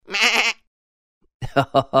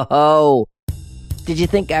Oh, did you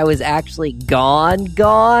think I was actually gone?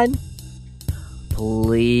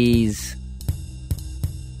 Please.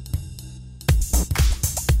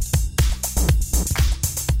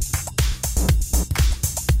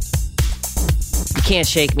 You can't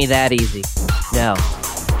shake me that easy. No.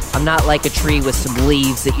 I'm not like a tree with some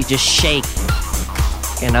leaves that you just shake.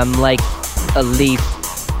 And I'm like a leaf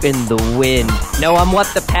in the wind. No, I'm what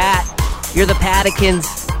the Pat. You're the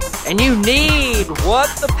Patikins. And you need what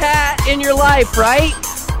the Pat in your life, right?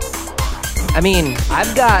 I mean,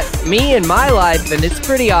 I've got me in my life, and it's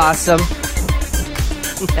pretty awesome.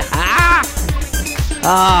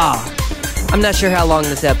 I'm not sure how long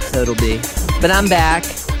this episode will be, but I'm back.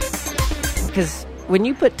 Because when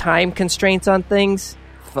you put time constraints on things,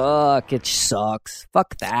 fuck, it sucks.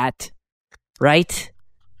 Fuck that. Right?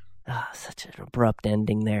 Such an abrupt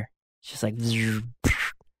ending there. It's just like...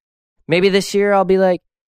 Maybe this year I'll be like,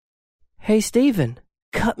 hey, Steven,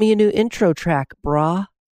 cut me a new intro track, brah.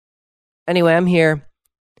 Anyway, I'm here.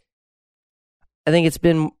 I think it's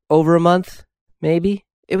been over a month, maybe.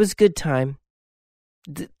 It was a good time.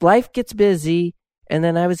 Life gets busy, and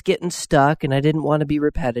then I was getting stuck, and I didn't want to be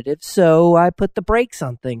repetitive, so I put the brakes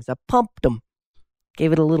on things. I pumped them.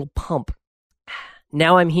 Gave it a little pump.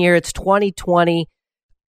 Now I'm here. It's 2020.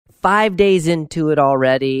 5 days into it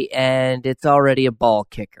already, and it's already a ball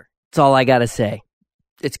kicker. That's all I got to say.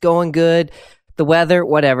 It's going good. The weather,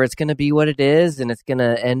 whatever, it's going to be what it is, and it's going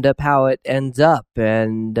to end up how it ends up.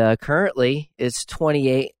 And currently, it's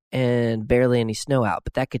 28 and barely any snow out,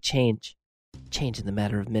 but that could change in the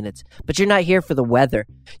matter of minutes. But you're not here for the weather.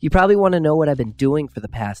 You probably want to know what I've been doing for the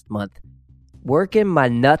past month. Working my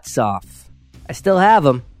nuts off. I still have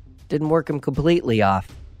them. Didn't work them completely off.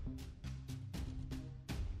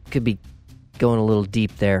 Could be going a little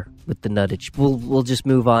deep there with the nuttage. We'll just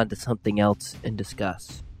move on to something else and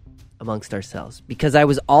discuss amongst ourselves. Because I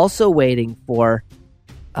was also waiting for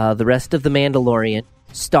the rest of The Mandalorian,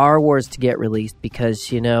 Star Wars to get released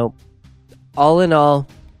because, you know, all in all,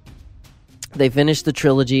 they finished the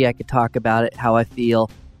trilogy. I could talk about it, how I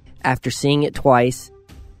feel after seeing it twice,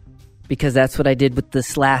 because that's what I did with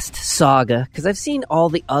this last saga. Because I've seen all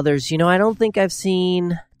the others. You know, I don't think I've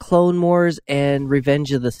seen Clone Wars and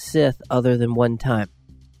Revenge of the Sith other than one time.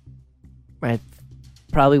 I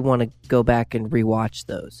probably want to go back and rewatch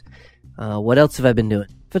those. What else have I been doing?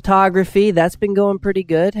 Photography, that's been going pretty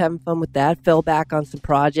good. Having fun with that. Fell back on some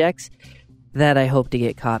projects that I hope to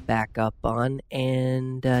get caught back up on.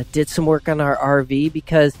 And did some work on our RV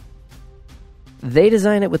because they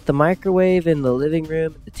design it with the microwave in the living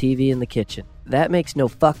room, the TV in the kitchen. That makes no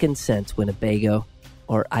fucking sense, Winnebago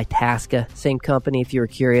or Itasca. Same company if you were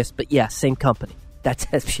curious. But yeah, same company. That's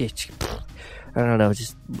I don't know.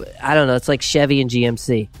 It's like Chevy and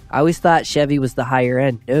GMC. I always thought Chevy was the higher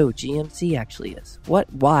end. No, GMC actually is.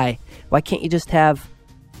 What? Why? Why can't you just have...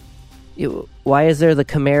 Why is there the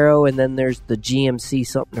Camaro and then there's the GMC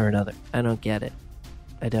something or another? I don't get it.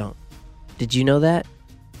 I don't. Did you know that?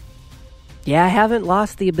 Yeah, I haven't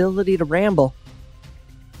lost the ability to ramble.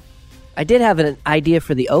 I did have an idea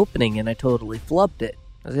for the opening and I totally flubbed it.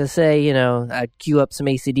 I was going to say, you know, I'd cue up some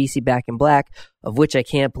AC/DC Back in Black, of which I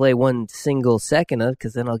can't play one single second of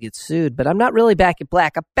because then I'll get sued. But I'm not really Back in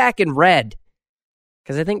Black. I'm Back in Red.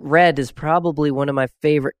 Because I think red is probably one of my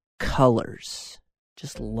favorite colors.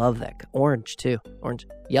 Just love that. Orange, too. Orange.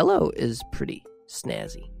 Yellow is pretty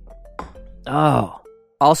snazzy. Oh.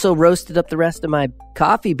 Also roasted up the rest of my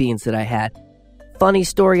coffee beans that I had. Funny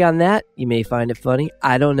story on that. You may find it funny.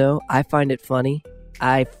 I don't know. I find it funny.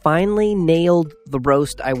 I finally nailed the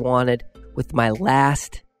roast I wanted with my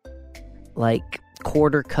last,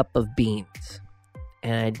 quarter cup of beans.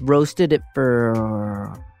 And I roasted it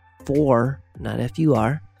for not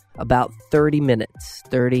FUR, about 30 minutes,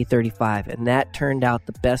 30, 35. And that turned out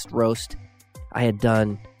the best roast I had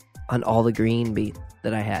done on all the green beans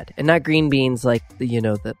that I had. And not green beans like the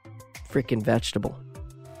freaking vegetable.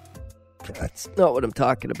 That's not what I'm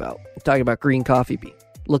talking about. I'm talking about green coffee bean.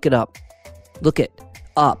 Look it up. Look it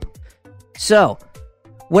up. So,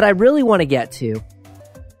 what I really want to get to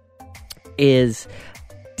is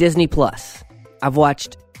Disney Plus. I've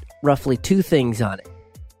watched roughly 2 things on it.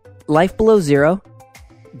 Life Below Zero.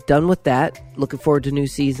 Done with that. Looking forward to new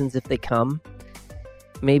seasons if they come.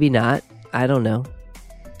 Maybe not. I don't know.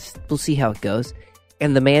 We'll see how it goes.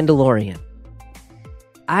 And The Mandalorian.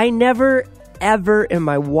 I never, ever in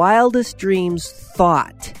my wildest dreams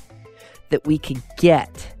thought that we could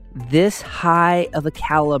get this high of a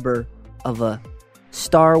caliber of a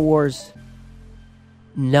Star Wars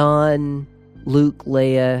non-Luke,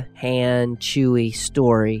 Leia, Han, Chewie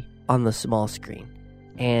story on the small screen.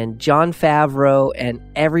 And Jon Favreau and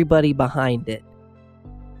everybody behind it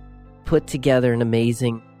put together an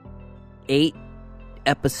amazing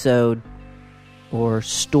 8-episode or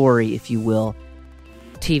story, if you will,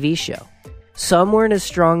 TV show. Some weren't as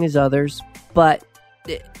strong as others, but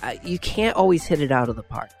you can't always hit it out of the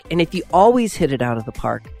park. And if you always hit it out of the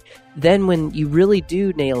park, then when you really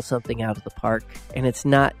do nail something out of the park and it's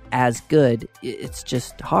not as good, it's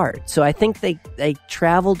just hard. So I think they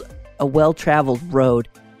traveled a well-traveled road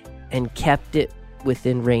and kept it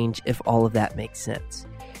within range, if all of that makes sense.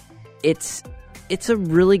 It's a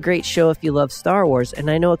really great show if you love Star Wars, and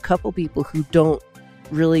I know a couple people who don't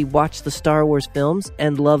really watch the Star Wars films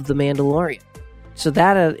and love The Mandalorian. So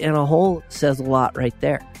that in a whole says a lot right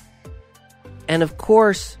there. And of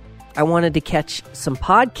course, I wanted to catch some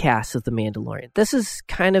podcasts of The Mandalorian. This is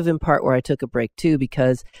kind of in part where I took a break too,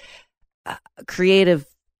 because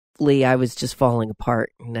creatively I was just falling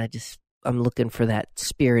apart, and I'm looking for that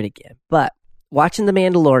spirit again. But watching The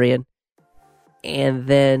Mandalorian, and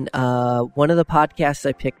then one of the podcasts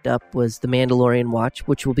I picked up was The Mandalorian Watch,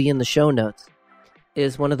 which will be in the show notes,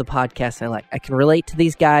 is one of the podcasts I like. I can relate to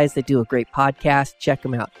these guys. They do a great podcast. Check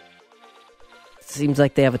them out. Seems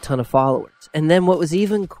like they have a ton of followers. And then what was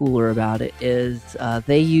even cooler about it is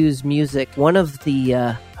they use music. One of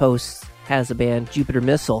the hosts has a band, Jupiter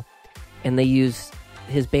Missile, and they use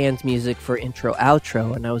his band's music for intro,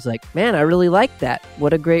 outro. And I was like, man, I really like that.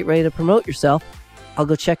 What a great way to promote yourself. I'll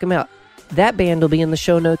go check them out. That band will be in the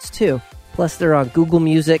show notes too. Plus they're on Google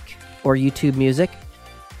Music or YouTube Music.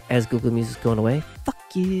 As Google Music's going away.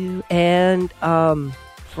 Fuck you. And, I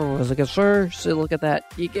was like, sir, so look at that.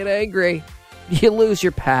 You get angry. You lose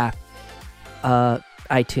your path.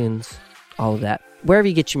 iTunes, all of that. Wherever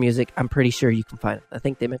you get your music, I'm pretty sure you can find it. I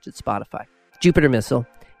think they mentioned Spotify. Jupiter Missile.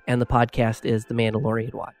 And the podcast is The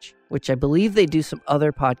Mandalorian Watch, which I believe they do some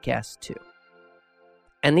other podcasts too.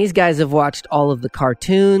 And these guys have watched all of the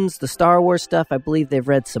cartoons, the Star Wars stuff. I believe they've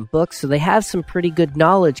read some books, so they have some pretty good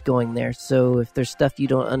knowledge going there. So if there's stuff you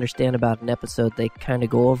don't understand about an episode, they kind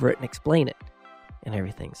of go over it and explain it and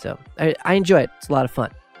everything. So I enjoy it. It's a lot of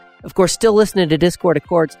fun. Of course, still listening to Discord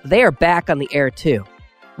Accords. They are back on the air too.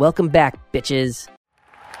 Welcome back, bitches.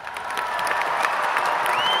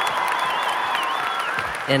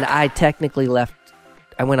 And I technically left.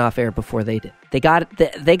 I went off air before they did. They got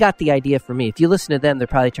the idea from me. If you listen to them, they're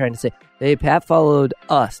probably trying to say, hey, Pat followed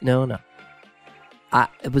us. No.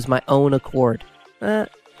 It was my own accord. Didn't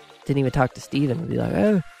even talk to Steven and be like,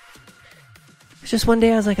 oh. It's just one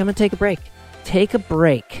day I was like, I'm going to take a break. Take a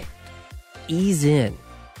break. Ease in.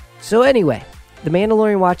 So anyway, The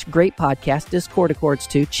Mandalorian Watch, great podcast. Discord Accords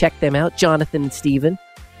too. Check them out. Jonathan and Steven.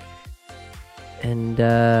 And,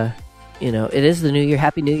 it is the new year.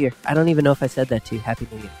 Happy New Year. I don't even know if I said that to you. Happy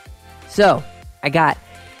New Year. So, I got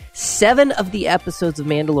 7 of the episodes of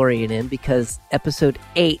Mandalorian in because episode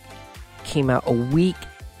 8 came out a week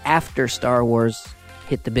after Star Wars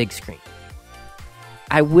hit the big screen.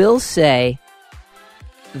 I will say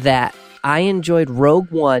that I enjoyed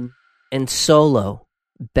Rogue One and Solo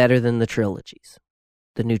better than the trilogies.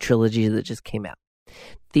 The new trilogy that just came out.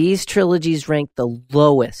 These trilogies rank the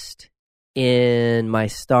lowest in my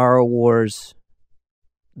Star Wars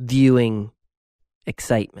viewing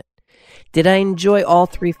excitement. Did I enjoy all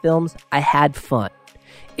 3 films? I had fun.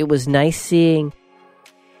 It was nice seeing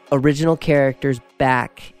original characters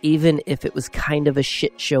back, even if it was kind of a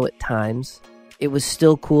shit show at times. It was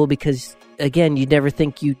still cool because, again, you'd never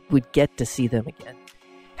think you would get to see them again.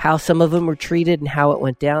 How some of them were treated and how it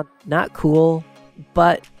went down, not cool,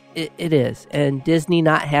 but it is. And Disney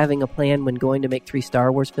not having a plan when going to make 3 Star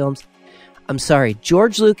Wars films, I'm sorry,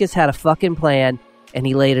 George Lucas had a fucking plan, and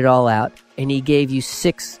he laid it all out, and he gave you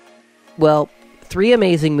 3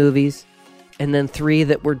 amazing movies, and then 3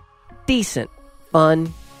 that were decent,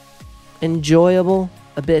 fun, enjoyable,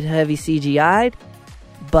 a bit heavy CGI'd,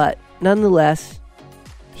 but nonetheless,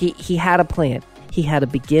 he had a plan. He had a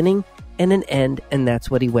beginning and an end, and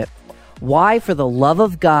that's what he went for. Why, for the love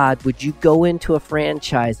of God, would you go into a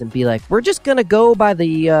franchise and be like, we're just going to go by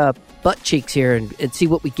the butt cheeks here and see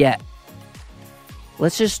what we get?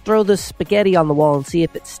 Let's just throw the spaghetti on the wall and see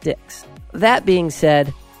if it sticks. That being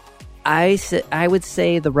said, I would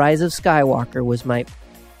say The Rise of Skywalker was my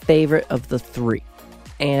favorite of the 3.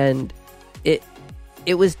 And it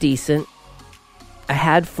was decent. I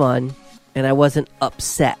had fun, and I wasn't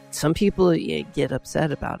upset. Some people get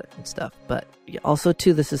upset about it and stuff, but also,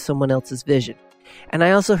 too, this is someone else's vision. And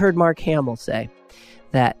I also heard Mark Hamill say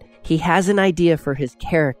that he has an idea for his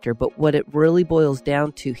character, but what it really boils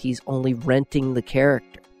down to, he's only renting the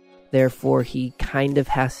character. Therefore, he kind of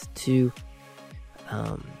has to...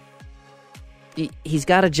 he's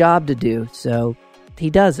got a job to do, so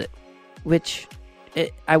he does it. Which,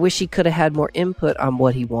 I wish he could have had more input on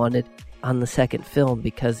what he wanted on the second film,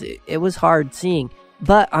 because it was hard seeing.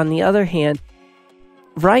 But on the other hand,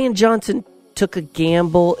 Rian Johnson took a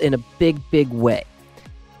gamble in a big, big way.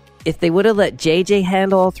 If they would have let JJ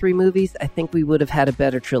handle all 3 movies, I think we would have had a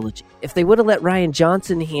better trilogy. If they would have let Rian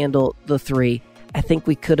Johnson handle the 3, I think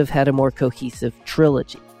we could have had a more cohesive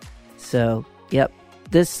trilogy. So, yep,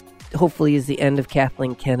 this hopefully is the end of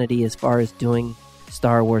Kathleen Kennedy as far as doing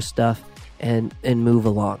Star Wars stuff and move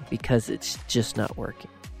along, because it's just not working.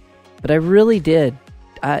 But I really did.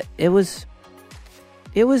 It was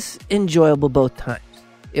enjoyable both times.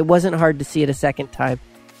 It wasn't hard to see it a second time,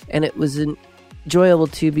 and it was enjoyable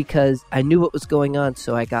too because I knew what was going on,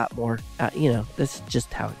 so I got more. That's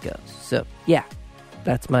just how it goes. So yeah,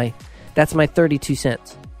 that's my 32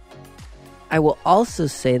 cents. I will also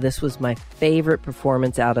say this was my favorite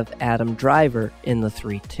performance out of Adam Driver in the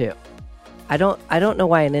 3 too. I don't know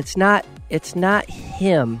why, and it's not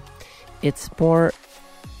him. It's more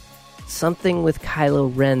something with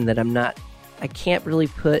Kylo Ren that I can't really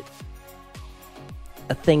put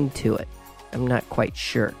a thing to it. I'm not quite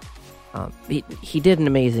sure. He did an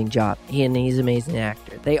amazing job. He's an amazing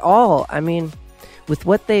actor. They all, with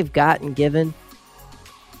what they've gotten given,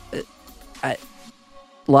 I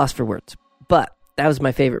lost for words. But that was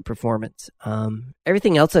my favorite performance.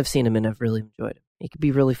 Everything else I've seen him in, I've really enjoyed him. He could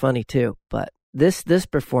be really funny too, but this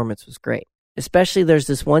performance was great. Especially there's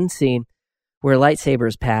this one scene where a lightsaber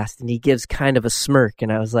is passed and he gives kind of a smirk,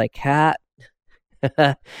 and I was like, "Ha,"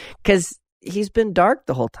 because he's been dark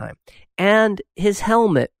the whole time. And his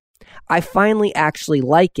helmet, I finally actually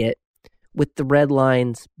like it with the red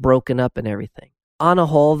lines broken up and everything. On a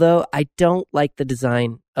whole, though, I don't like the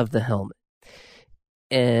design of the helmet.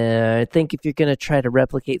 I think if you're going to try to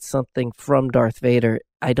replicate something from Darth Vader,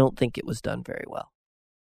 I don't think it was done very well.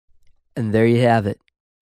 And there you have it.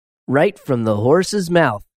 Right from the horse's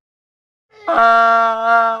mouth.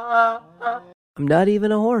 I'm not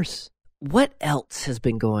even a horse. What else has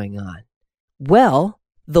been going on? Well,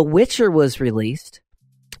 The Witcher was released.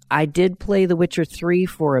 I did play The Witcher 3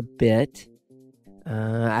 for a bit.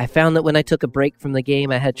 I found that when I took a break from the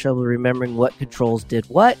game, I had trouble remembering what controls did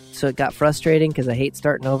what, so it got frustrating because I hate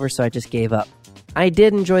starting over, so I just gave up. I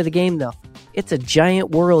did enjoy the game, though. It's a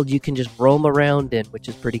giant world you can just roam around in, which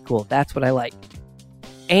is pretty cool. That's what I like.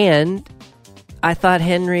 And I thought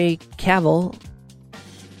Henry Cavill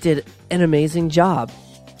did an amazing job.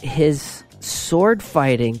 His sword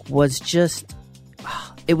fighting was just...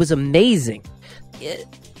 it was amazing.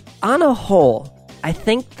 On a whole, I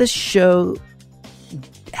think the show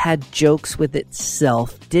had jokes with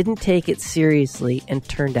itself, didn't take it seriously, and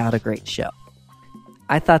turned out a great show.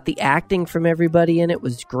 I thought the acting from everybody in it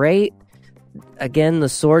was great. Again, the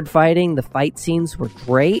sword fighting, the fight scenes were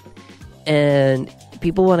great. And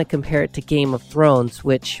people want to compare it to Game of Thrones,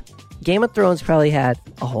 which Game of Thrones probably had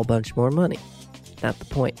a whole bunch more money. Not the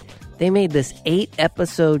point. They made this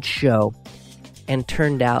 8-episode show and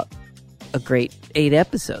turned out a great 8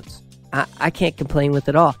 episodes. I can't complain with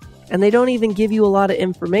it all. And they don't even give you a lot of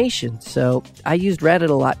information. So I used Reddit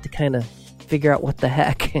a lot to kind of figure out what the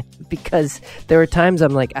heck. Because there were times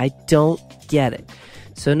I'm like, I don't get it.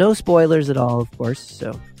 So no spoilers at all, of course.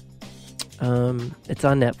 So it's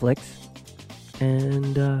on Netflix.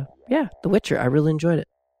 And yeah, The Witcher. I really enjoyed it.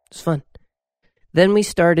 It's fun. Then we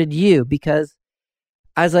started You, because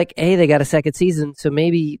I was like, hey, they got a second season. So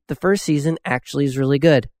maybe the first season actually is really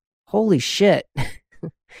good. Holy shit.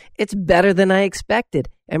 It's better than I expected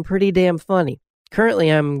and pretty damn funny. Currently,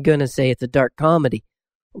 I'm going to say it's a dark comedy,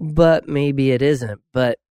 but maybe it isn't.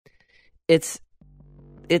 But it's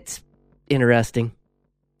interesting.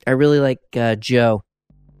 I really like Joe.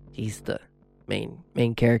 He's the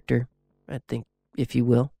main character, I think, if you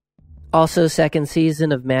will. Also, second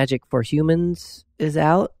season of Magic for Humans is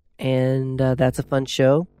out, and that's a fun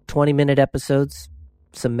show. 20-minute episodes,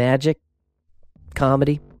 some magic,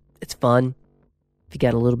 comedy. It's fun. If you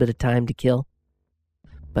got a little bit of time to kill.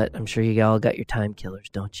 But I'm sure you all got your time killers,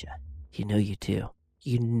 don't you? You know you do.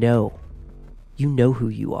 You know who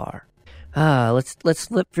you are. Let's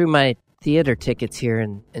flip through my theater tickets here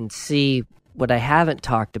and see what I haven't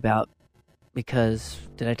talked about. Because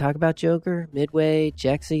did I talk about Joker, Midway,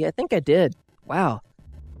 Jexy? I think I did. Wow.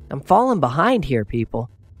 I'm falling behind here, people.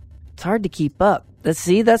 It's hard to keep up. That's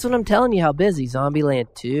what I'm telling you, how busy.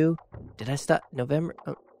 Zombieland 2. Did I stop November?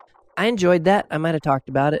 Oh. I enjoyed that. I might have talked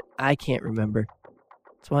about it. I can't remember.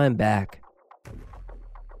 That's why I'm back.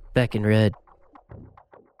 Back in red.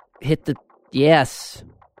 Hit the... Yes.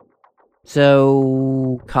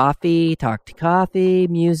 So, coffee, talk to coffee,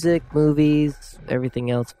 music, movies, everything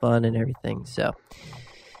else fun and everything. So,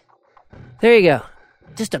 there you go.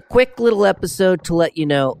 just a quick little episode to let you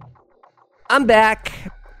know I'm back.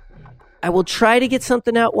 I will try to get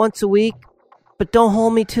something out once a week, but don't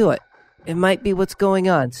hold me to it. It might be what's going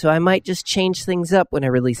on, so I might just change things up when I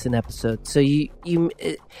release an episode. So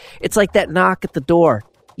it's like that knock at the door.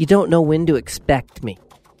 You don't know when to expect me.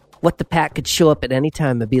 What the Pat could show up at any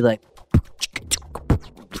time and be like,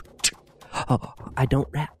 oh, I don't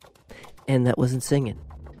rap. And that wasn't singing.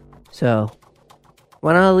 So,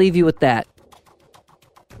 why don't I leave you with that?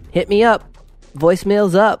 Hit me up.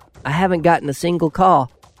 Voicemail's up. I haven't gotten a single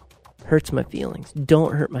call. Hurts my feelings.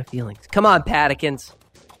 Don't hurt my feelings. Come on, Patikins.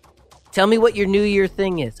 Tell me what your New Year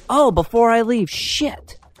thing is. Oh, before I leave,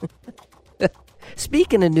 shit.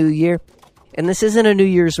 Speaking of New Year, and this isn't a New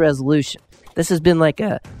Year's resolution. This has been like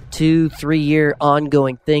a 2-3 year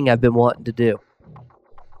ongoing thing I've been wanting to do.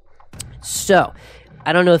 So,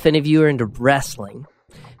 I don't know if any of you are into wrestling,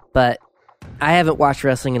 but I haven't watched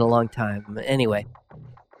wrestling in a long time. Anyway,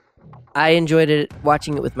 I enjoyed it,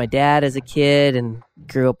 watching it with my dad as a kid, and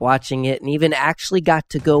grew up watching it, and even actually got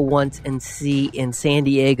to go once and see in San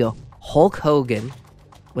Diego Hulk Hogan.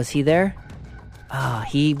 Was he there?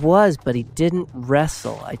 He was, but he didn't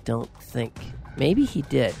wrestle, I don't think. Maybe he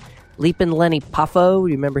did. Leapin' Lenny Poffo,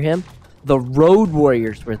 remember him? The Road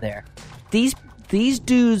Warriors were there. These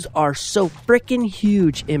dudes are so freaking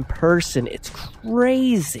huge in person. It's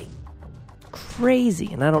crazy.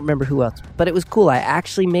 Crazy. And I don't remember who else. But it was cool. I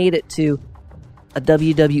actually made it to a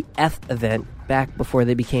WWF event back before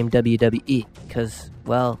they became WWE. Because,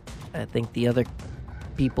 well, I think the other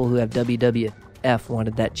people who have WWF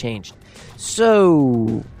wanted that changed.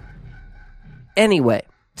 So, anyway,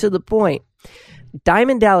 to the point.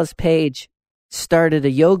 Diamond Dallas Page started a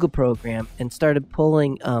yoga program and started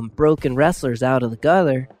pulling broken wrestlers out of the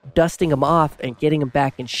gutter, dusting them off and getting them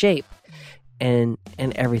back in shape and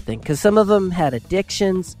everything. Because some of them had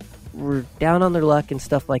addictions, were down on their luck and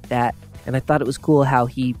stuff like that. And I thought it was cool how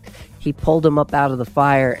he pulled them up out of the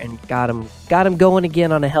fire and got them going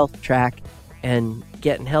again on a health track and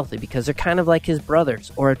getting healthy, because they're kind of like his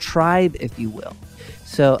brothers, or a tribe, if you will.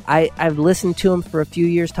 So I've listened to him for a few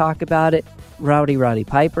years talk about it. Roddy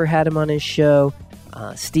Piper had him on his show.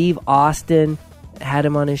 Steve Austin had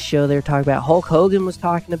him on his show. They were talking about it. Hulk Hogan was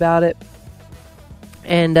talking about it.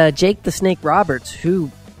 And Jake the Snake Roberts,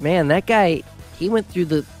 who, man, that guy, he went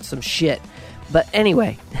through some shit. But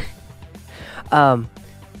anyway, I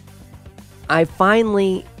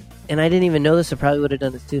finally, and I didn't even know this, I probably would have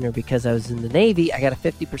done it sooner because I was in the Navy. I got a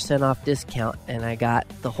 50% off discount, and I got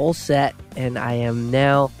the whole set, and I am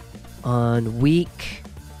now on week...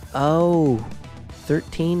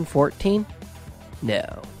 13, 14?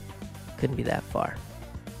 No. Couldn't be that far.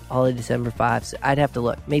 All of December 5. So I'd have to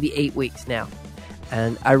look. Maybe 8 weeks now.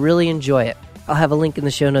 And I really enjoy it. I'll have a link in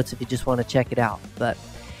the show notes if you just want to check it out. But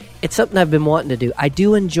it's something I've been wanting to do. I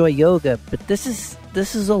do enjoy yoga, but this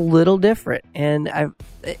is a little different. And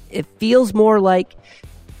it feels more like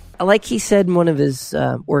he said in one of his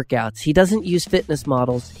workouts, he doesn't use fitness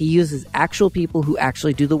models. He uses actual people who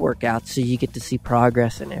actually do the workouts, so you get to see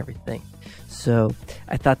progress and everything. So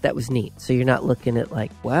I thought that was neat. So you're not looking at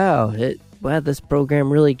like, wow, this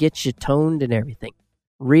program really gets you toned and everything.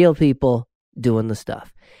 Real people doing the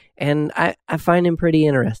stuff. And I find him pretty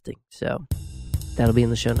interesting. So that'll be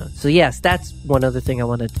in the show notes. So yes, that's one other thing I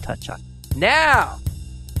wanted to touch on. Now,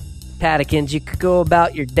 Patikins, you could go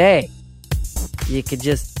about your day. You could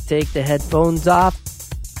just take the headphones off.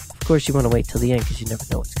 Of course, you want to wait till the end because you never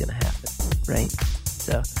know what's going to happen, right?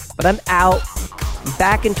 So, but I'm out. I'm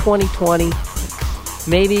back in 2020.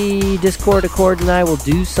 Maybe Discord Accord and I will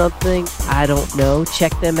do something. I don't know.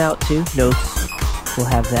 Check them out too. Notes. We'll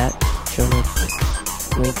have that. Show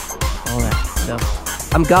notes. Link. All that. So,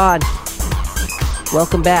 I'm gone.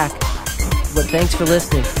 Welcome back. But thanks for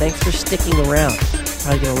listening. Thanks for sticking around.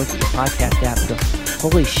 Probably going to look at your podcast app and go,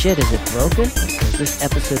 holy shit, is it broken? Or is this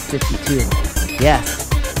episode 52? Yes,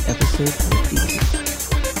 episode 52.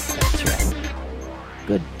 That's right.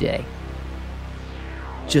 Good day.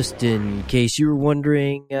 Just in case you were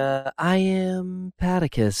wondering, I am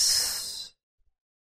Paticus.